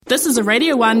This is a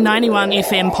Radio 191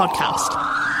 FM podcast.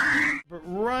 But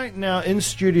right now in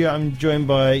studio, I'm joined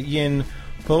by Jen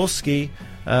Polski.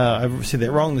 I've said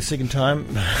that wrong the second time.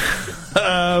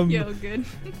 You're good.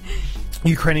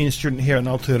 Ukrainian student here in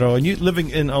Aotearoa, and you living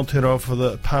in Aotearoa for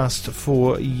the past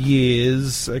 4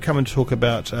 years. Come and talk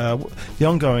about the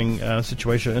ongoing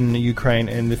situation in Ukraine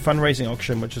and the fundraising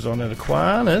auction which is on at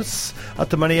Aquinas.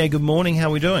 Atamaria, good morning. How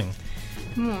are we doing?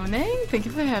 Morning. Thank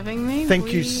you for having me.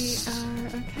 Thank you.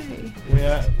 We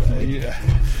are okay.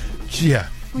 We are,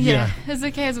 Yeah, as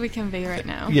okay as we can be right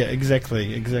now. Yeah,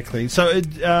 exactly. So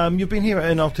you've been here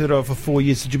in Aotearoa for 4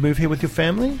 years. Did you move here with your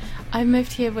family? I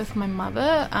moved here with my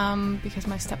mother because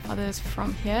my stepfather is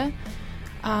from here.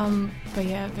 But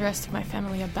yeah, the rest of my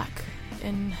family are back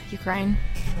in Ukraine.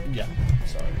 Yeah,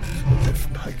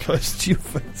 sorry. Close to your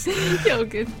face. You're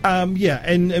good. And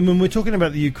when we're talking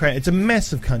about the Ukraine, it's a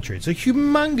massive country. It's a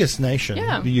humongous nation.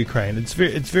 Yeah. The Ukraine. It's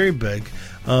very big.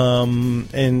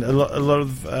 And a lot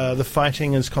of the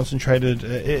fighting is concentrated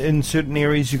in certain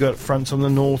areas. You've got fronts on the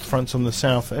north, fronts on the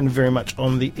south, and very much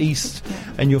on the east.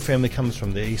 Yeah. And your family comes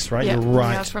from the east, right? Yeah, You're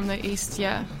right. we are from the east,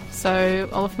 yeah. So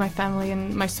all of my family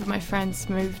and most of my friends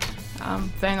moved.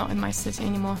 They're not in my city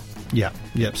anymore. Yeah.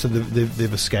 So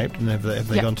they've escaped, and have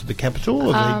they gone to the capital,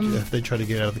 or have they tried to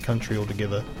get out of the country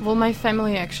altogether? Well, my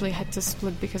family actually had to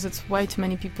split because it's way too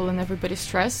many people and everybody's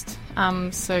stressed.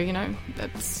 So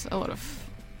that's a lot of.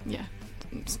 Yeah,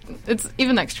 it's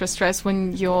even extra stress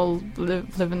when you all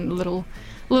live in a little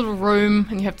room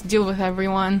and you have to deal with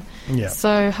everyone. Yeah.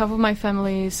 So half of my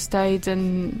family stayed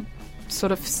in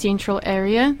sort of central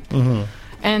area,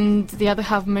 and the other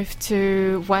half moved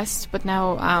to west. But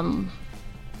now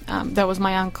that was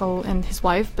my uncle and his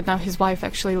wife. But now his wife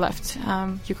actually left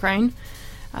Ukraine.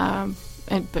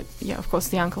 But yeah, of course,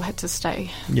 the uncle had to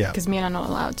stay. Yeah, because me and I are not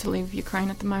allowed to leave Ukraine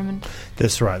at the moment.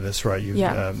 That's right.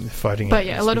 You're fighting. But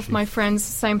yeah, a lot of my friends,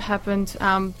 same happened.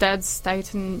 Dads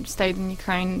stayed in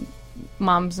Ukraine.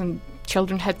 Mums and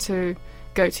children had to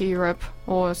go to Europe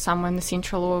or somewhere in the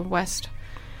central or west.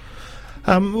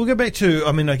 We'll go back to,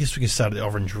 I guess we can start at the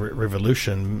Orange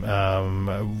Revolution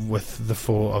with the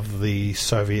fall of the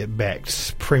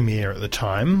Soviet-backed premier at the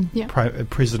time,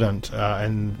 president,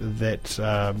 and that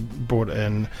brought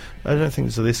in, I don't think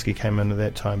Zelensky came in at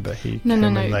that time, but he came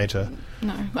in later.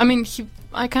 No,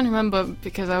 I can't remember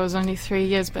because I was only 3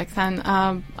 years back then.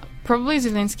 Probably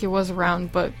Zelensky was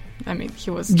around, but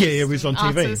he was... Yeah, he was on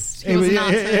TV. Artist. He was an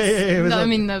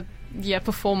artist.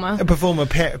 Performer. A performer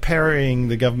parrying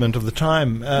the government of the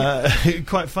time.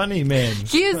 Quite funny, man.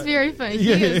 He is very funny.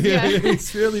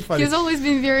 He's really funny. He's always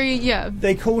been very,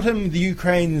 They called him the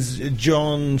Ukraine's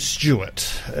Jon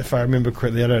Stewart, if I remember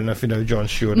correctly. I don't know if you know who Jon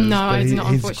Stewart is. No, I do not,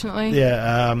 unfortunately.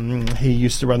 Yeah, he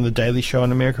used to run The Daily Show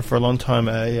in America for a long time,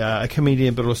 a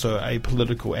comedian, but also a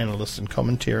political analyst and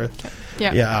commentator.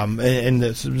 Yeah. And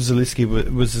Zelensky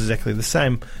was exactly the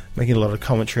same, making a lot of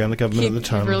commentary on the government at the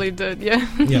time. He really did, yeah.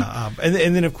 And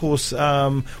then, of course,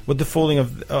 with the falling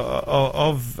of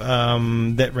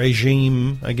that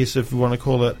regime, I guess if you want to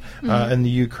call it, in the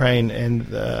Ukraine, and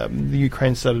the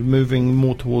Ukraine started moving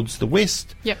more towards the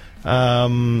west. Yep.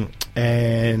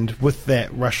 And with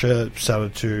that, Russia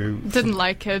started to... Didn't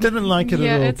like it at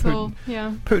all.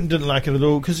 Putin didn't like it at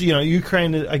all because,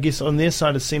 Ukraine, I guess, on their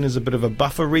side is seen as a bit of a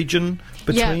buffer region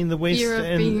between the West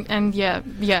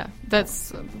and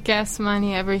that's gas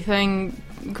money, everything,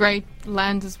 great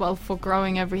land as well for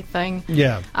growing everything.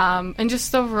 Yeah. And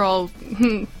just overall,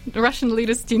 the Russian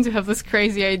leaders tend to have this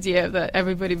crazy idea that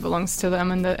everybody belongs to them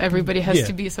and that everybody has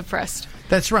to be suppressed.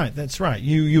 That's right.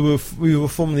 You were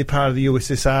formerly part of the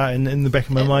USSR, and in the back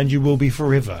of my mind, you will be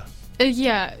forever.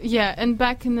 And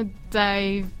back in the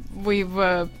day, we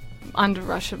were under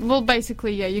Russia. Well,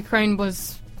 basically, Ukraine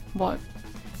was,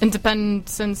 independent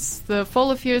since the fall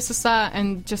of USSR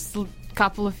and just a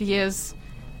couple of years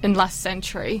in last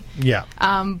century. Yeah.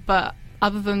 But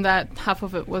other than that, half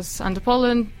of it was under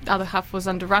Poland, the other half was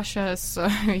under Russia. So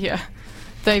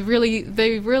they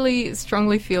really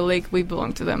strongly feel like we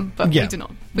belong to them, but we do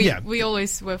not. We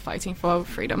always were fighting for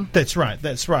freedom. That's right.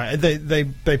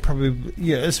 They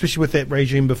probably, especially with that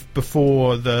regime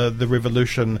before the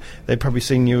revolution, they probably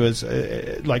seen you as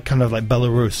kind of like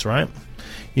Belarus, right?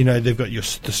 They've got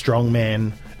the strong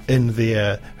man in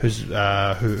there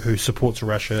who supports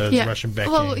Russia, Russian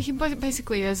backing. Well, he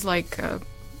basically is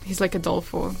he's like a doll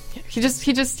for. He just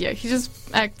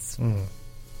acts.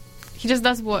 He just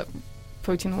does what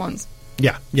Putin wants.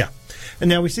 Yeah, yeah. And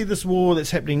now we see this war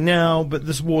that's happening now, but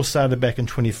this war started back in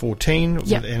 2014 with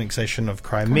the annexation of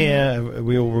Crimea.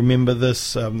 We all remember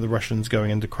this, the Russians going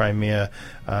into Crimea.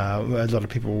 A lot of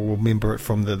people will remember it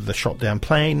from the shot down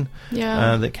plane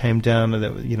that came down. And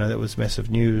that was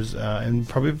massive news, and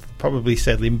probably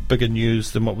sadly bigger news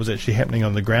than what was actually happening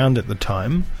on the ground at the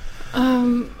time.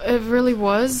 It really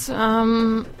was.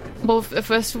 Well, at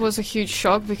first it was a huge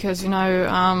shock because,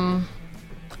 quite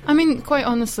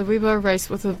honestly, we were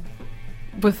raised with the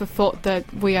thought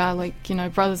that we are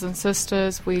brothers and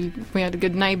sisters. We had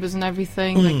good neighbours and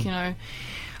everything.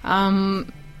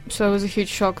 So it was a huge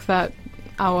shock that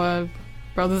our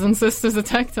brothers and sisters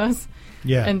attacked us.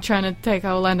 Yeah. And trying to take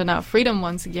our land and our freedom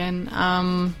once again.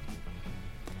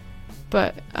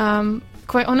 But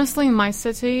quite honestly, in my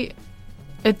city,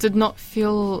 it did not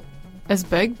feel as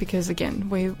big because, again,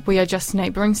 we are just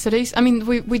neighbouring cities. I mean,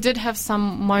 we did have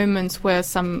some moments where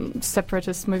some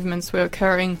separatist movements were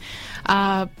occurring,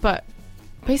 but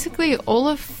basically all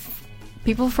of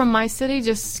people from my city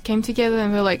just came together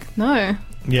and were like, no,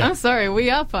 I'm sorry, we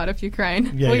are part of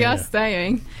Ukraine. We are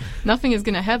staying. Nothing is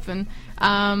going to happen.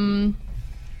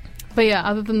 But yeah,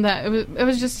 other than that, it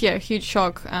was just, a huge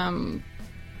shock. And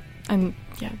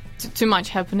yeah, too much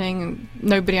happening.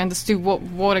 Nobody understood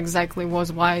what exactly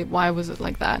was, why was it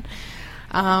like that.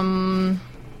 And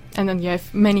then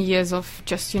many years of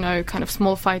just kind of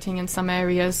small fighting in some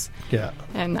areas. Yeah.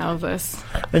 And now this.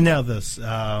 Over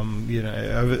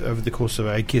the course of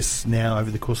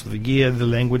over the course of the year, the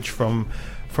language from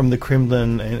the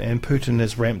Kremlin and Putin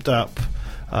has ramped up.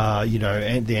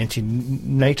 And the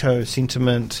anti-NATO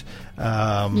sentiment,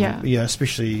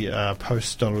 especially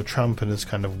post Donald Trump and his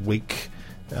kind of weak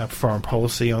foreign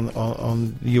policy on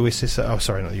the USSR. Oh,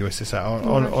 sorry, not the USSR.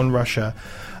 On Russia.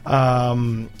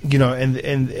 And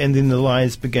then the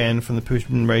lies began from the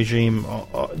Putin regime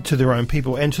to their own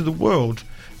people and to the world,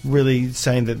 really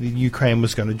saying that the Ukraine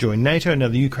was going to join NATO. Now,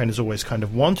 the Ukraine has always kind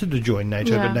of wanted to join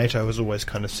NATO, but NATO has always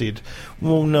kind of said,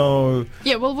 well, no.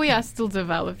 Yeah, well, we are still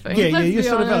developing. You're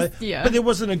still developing. Yeah. But there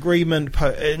was an agreement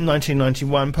in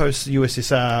 1991,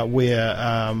 post-USSR, where,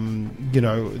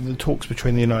 the talks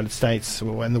between the United States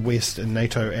and the West and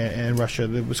NATO and Russia,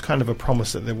 there was kind of a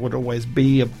promise that there would always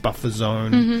be a buffer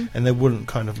zone, and they wouldn't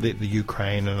kind of let the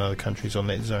Ukraine and other countries on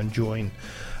that zone join.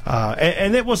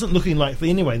 And that wasn't looking likely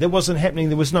anyway. That wasn't happening.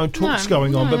 There was no talks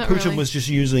going on. But Putin was just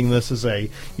using this as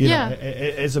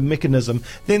as a mechanism.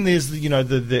 Then there's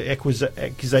the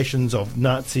accusations of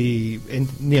Nazi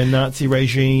and neo-Nazi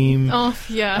regime. Oh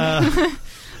yeah,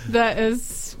 that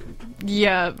is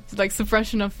like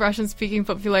suppression of Russian-speaking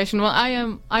population.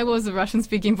 Well, I was a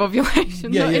Russian-speaking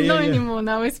population. Not anymore.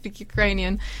 Now I speak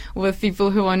Ukrainian with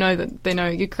people who I know that they know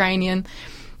Ukrainian.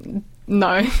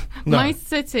 No. My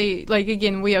city,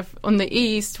 again, we have on the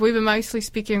east, we were mostly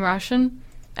speaking Russian,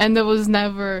 and there was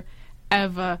never,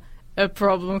 ever a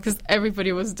problem because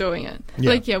everybody was doing it.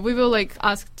 Yeah. We were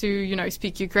asked to,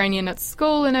 speak Ukrainian at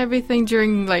school and everything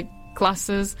during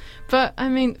classes, but I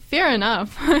mean, fair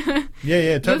enough. Totally.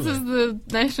 This is the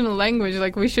national language,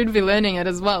 we should be learning it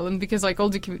as well, and because all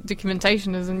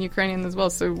documentation is in Ukrainian as well,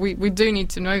 so we do need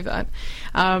to know that.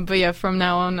 But from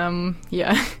now on,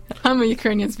 I'm a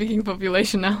Ukrainian speaking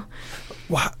population now.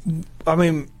 Well, I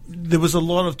mean, there was a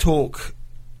lot of talk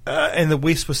and the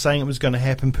West was saying it was going to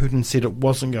happen. Putin said it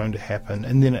wasn't going to happen,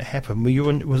 and then it happened.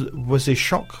 Was there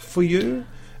shock for you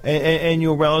and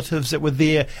your relatives that were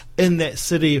there in that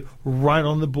city right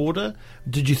on the border?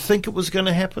 Did you think it was going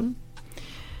to happen?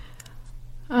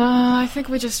 I think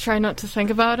we just try not to think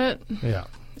about it. Yeah.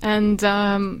 And,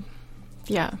 I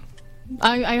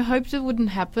hoped it wouldn't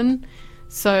happen.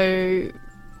 So,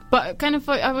 but kind of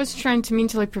I was trying to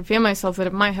mentally prepare myself that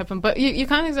it might happen. But you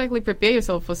can't exactly prepare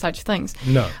yourself for such things.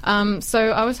 No. So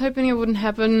I was hoping it wouldn't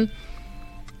happen.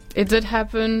 It did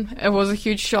happen. It was a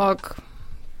huge shock.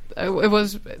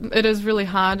 It is really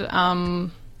hard.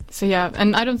 And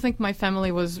I don't think my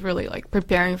family was really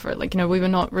preparing for it. We were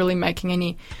not really making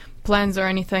any plans or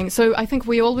anything. So I think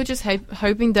we all were just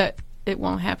hoping that it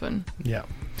won't happen. Yeah.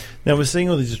 Now we're seeing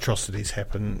all these atrocities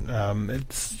happen.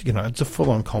 It's a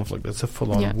full-on conflict. It's a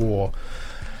full-on war.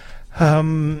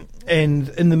 And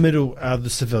in the middle are the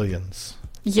civilians.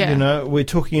 Yeah. We're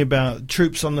talking about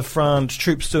troops on the front,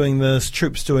 troops doing this,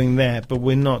 troops doing that, but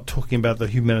we're not talking about the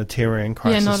humanitarian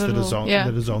crisis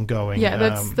that is ongoing. Yeah,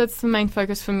 that's the main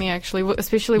focus for me, actually,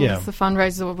 especially with the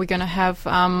fundraiser that we're going to have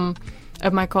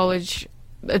at my college.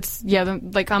 It's,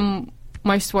 I'm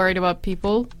most worried about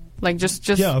people, just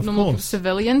normal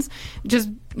civilians. Just,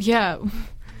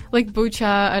 Bucha,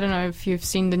 I don't know if you've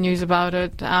seen the news about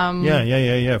it.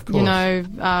 Of course.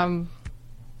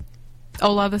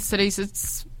 All other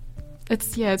cities,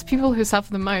 it's people who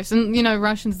suffer the most. And,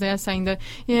 Russians, they're saying that,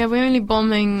 we're only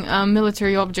bombing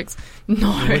military objects.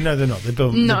 No. No, they're not. They're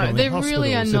bombing they hospitals.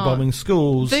 really are not. They're bombing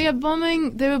schools. They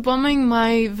were bombing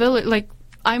my village. Like,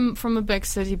 I'm from a big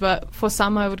city, but for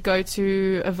summer I would go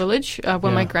to a village where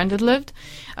my granddad lived,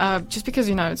 just because,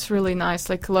 it's really nice,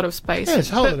 like a lot of space. Yeah, it's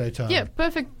holiday time. Yeah,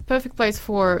 perfect place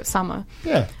for summer.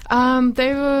 Yeah.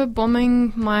 They were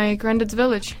bombing my granddad's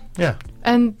village. Yeah.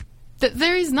 And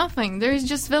there is nothing. There is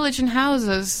just village and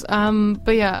houses.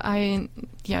 But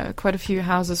quite a few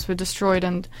houses were destroyed,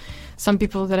 and some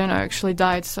people that I know actually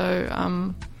died.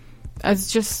 So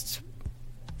it's just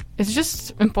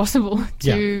impossible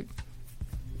to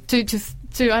I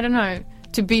don't know,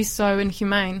 to be so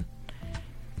inhumane.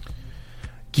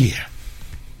 Yeah.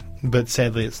 But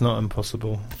sadly, it's not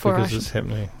impossible for because Russians. It's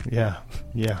happening. Yeah.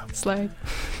 It's like,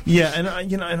 and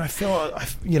I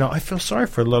feel sorry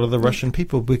for a lot of the Russian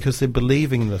people because they're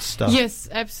believing this stuff. Yes,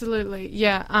 absolutely.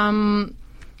 Yeah.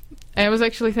 I was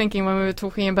actually thinking when we were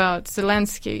talking about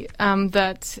Zelensky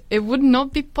that it would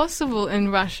not be possible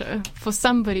in Russia for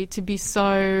somebody to be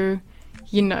so,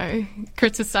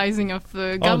 criticizing of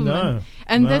the government. Oh, no.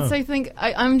 And that's, I think,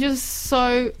 I'm just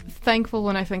so thankful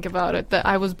when I think about it that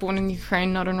I was born in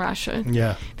Ukraine, not in Russia.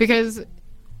 Yeah. Because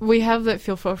we have that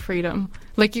feel for freedom.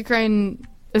 Like, Ukraine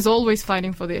is always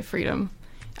fighting for their freedom.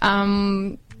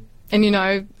 And,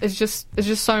 it's just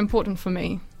so important for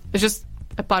me. It's just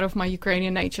a part of my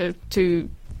Ukrainian nature to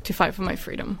fight for my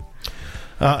freedom.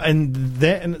 And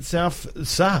that in itself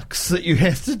sucks that you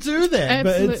have to do that.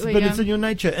 Absolutely, but it's in your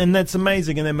nature, and that's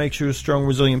amazing, and that makes you a strong,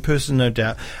 resilient person, no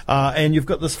doubt. And you've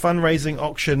got this fundraising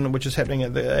auction which is happening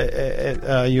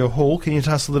at your hall. Can you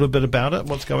tell us a little bit about it?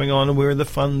 What's going on, and where are the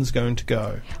funds going to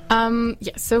go?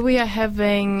 So we are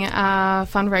having a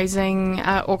fundraising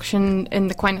auction in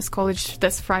the Aquinas College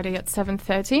this Friday at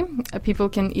 7:30. People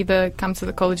can either come to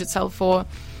the college itself or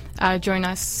join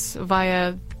us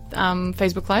via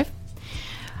Facebook Live.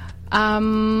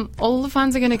 All the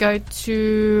funds are going to go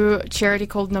to a charity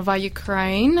called Nova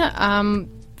Ukraine.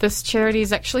 This charity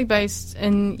is actually based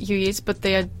in US, but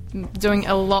they are doing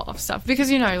a lot of stuff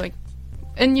because,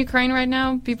 in Ukraine right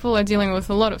now, people are dealing with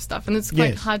a lot of stuff, and it's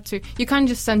quite hard you can't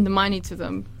just send the money to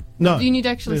them. No, you need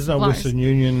actually there's supplies. no Western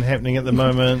Union happening at the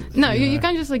moment. No, you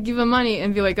can't just give them money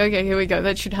and be like, okay, here we go,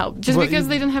 that should help. Just because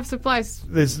they don't have supplies.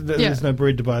 There's no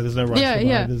bread to buy, there's no rice to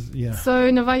buy. So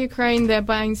Nova Ukraine, they're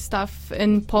buying stuff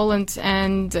in Poland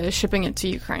and shipping it to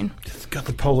Ukraine. God,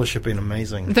 the Polish have been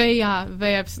amazing. They are.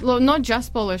 Not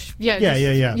just Polish.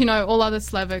 Yeah. All other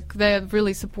Slavic, they're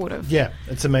really supportive. Yeah,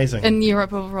 it's amazing. In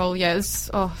Europe overall, it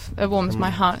warms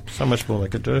my heart. So much more they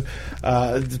could do.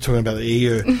 Talking about the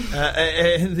EU.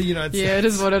 It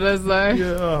is what it is, though.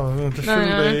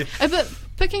 Yeah, But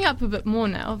picking up a bit more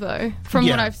now, though, from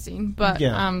what I've seen. But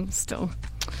still.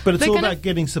 But it's all about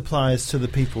getting supplies to the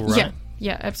people, right?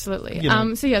 Yeah, absolutely.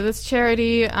 This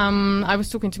charity, I was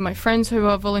talking to my friends who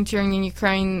are volunteering in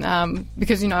Ukraine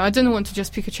because, I didn't want to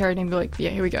just pick a charity and be like,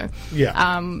 here we go. Yeah.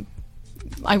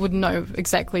 I wouldn't know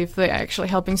exactly if they're actually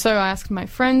helping. So I asked my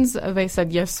friends. They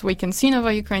said, yes, we can see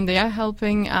Nova Ukraine. They are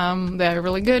helping. They're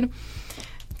really good.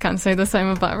 Can't say the same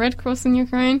about Red Cross in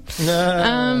Ukraine.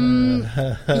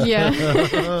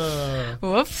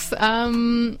 Whoops.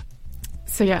 I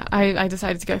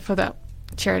decided to go for that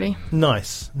charity.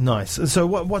 Nice. So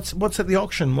what's at the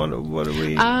auction? What are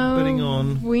we bidding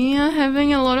on? We are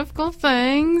having a lot of cool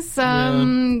things.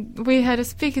 We had a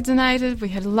speaker donated. We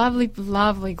had a lovely,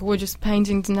 gorgeous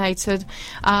painting donated.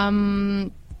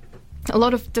 A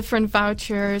lot of different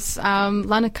vouchers.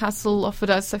 Lana Castle offered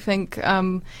us, I think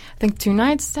 2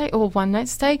 nights stay or 1 night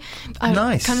stay.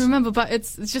 Nice. I can't remember, but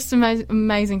it's just an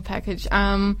amazing package.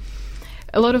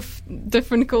 A lot of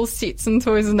different cool seats and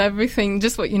toys and everything,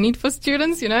 just what you need for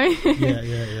students, Yeah.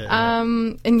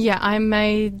 I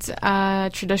made a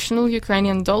traditional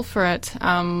Ukrainian doll for it,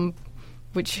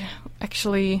 which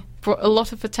actually brought a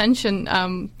lot of attention,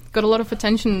 got a lot of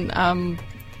attention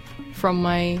from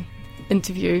my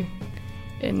interview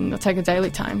in Otago Daily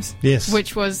Times. Yes.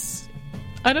 Which was,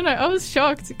 I don't know, I was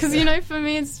shocked. Because, for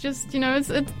me, it's just,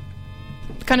 it's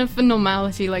kind of a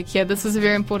normality. Like, this is a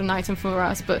very important item for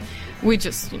us, but we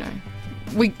just,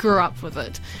 we grew up with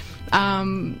it.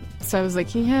 So I was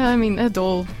like, a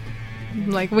doll.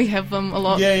 Like, we have them a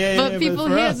lot. But people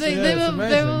here, they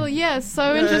were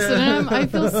so interested in them. I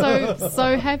feel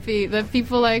so happy that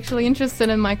people are actually interested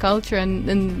in my culture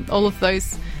and all of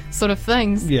those sort of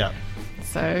things. Yeah.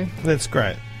 So that's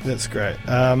great.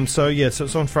 So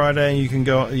it's on Friday. You can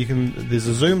go. There's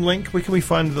a Zoom link. Where can we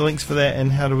find the links for that? And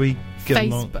how do we get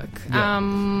Facebook?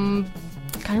 Along?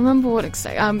 Can't remember what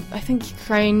exactly. I think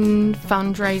Ukraine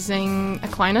Fundraising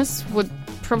Aquinas would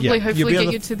probably hopefully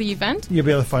get you to the event. You'll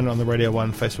be able to find it on the Radio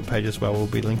 1 Facebook page as well. We'll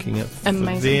be linking it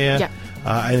there. Yeah.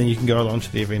 And then you can go along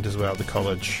to the event as well at the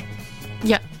college.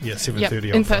 Yeah. Yeah,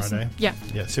 7:30 on Friday. Yeah.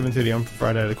 Yeah, 7:30 on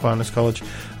Friday at Aquinas College.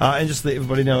 And just to let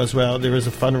everybody know as well, there is a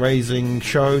fundraising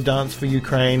show, Dance for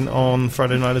Ukraine, on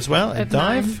Friday night as well at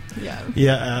Dive. 9,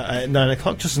 at 9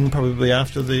 o'clock, just probably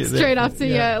after the... Straight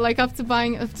after, like after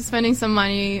spending some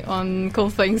money on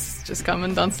cool things, just come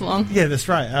and dance along. Yeah, that's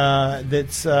right.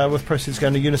 That's with proceeds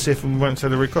going to UNICEF, and we won't say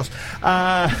the Red Cross.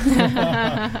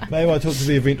 Maybe I'll talk to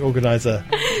the event organiser.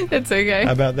 It's okay.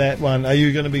 About that one. Are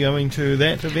you going to be going to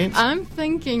that event? I'm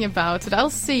thinking about it. I'll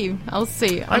see. I'm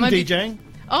DJing.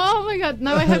 Oh my god!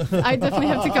 No, I definitely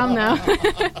have to come now.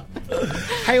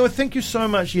 Hey, well, thank you so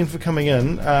much, Ian, for coming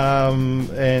in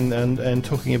and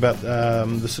talking about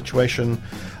the situation,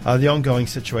 the ongoing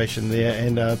situation there,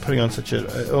 and putting on such an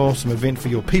awesome event for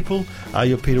your people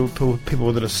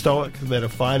that are stoic, that are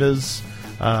fighters.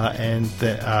 And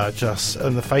that are just,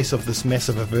 in the face of this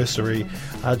massive adversary,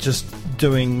 are just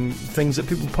doing things that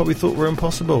people probably thought were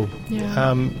impossible.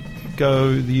 Yeah.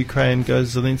 Go the Ukraine, go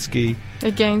Zelensky.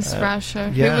 Against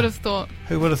Russia. Yeah. Who would have thought?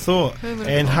 Who would have thought?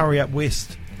 Hurry up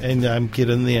west and get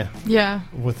in there. Yeah.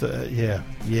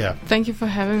 Yeah. Thank you for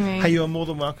having me. Hey, you're more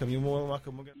than welcome.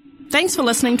 Thanks for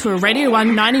listening to a Radio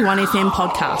 1 91 FM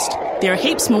podcast. There are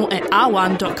heaps more at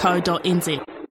r1.co.nz.